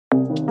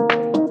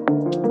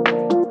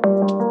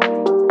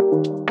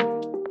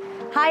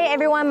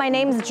everyone, my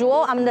name is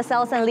Jewel. I'm the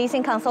sales and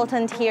leasing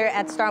consultant here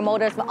at Star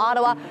Motors of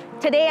Ottawa.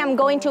 Today I'm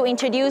going to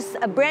introduce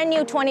a brand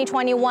new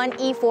 2021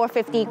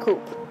 E450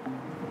 Coupe.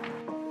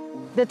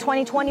 The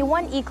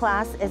 2021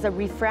 E-Class is a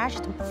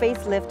refreshed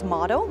facelift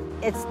model.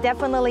 It's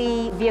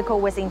definitely a vehicle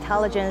with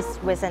intelligence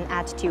with an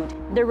attitude.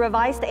 The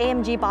revised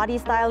AMG body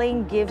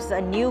styling gives a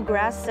new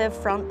aggressive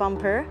front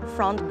bumper,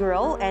 front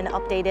grille, and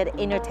updated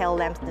inner tail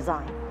lamp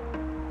design.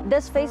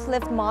 This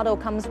facelift model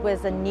comes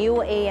with a new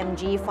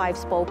AMG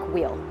 5-spoke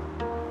wheel.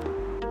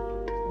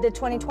 The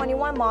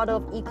 2021 model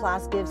of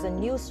E-Class gives a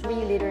new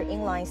 3-liter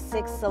inline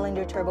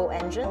 6-cylinder turbo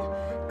engine,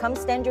 comes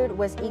standard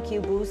with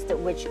EQ boost,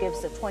 which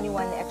gives a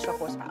 21 extra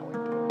horsepower.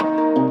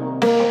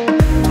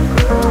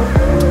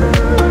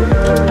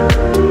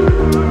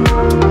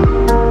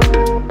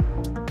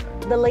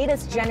 The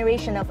latest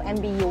generation of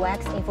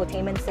MBUX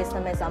infotainment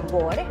system is on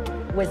board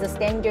with a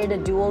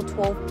standard dual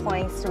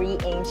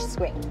 12.3-inch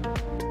screen.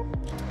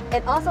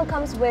 It also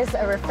comes with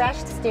a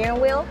refreshed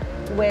steering wheel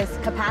with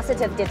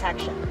capacitive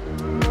detection.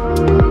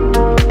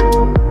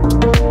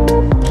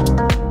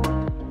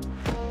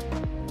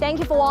 Thank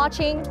you for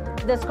watching.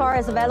 This car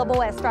is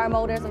available at Star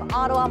Motors of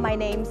Ottawa. My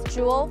name's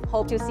Jewel.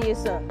 Hope to see you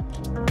soon.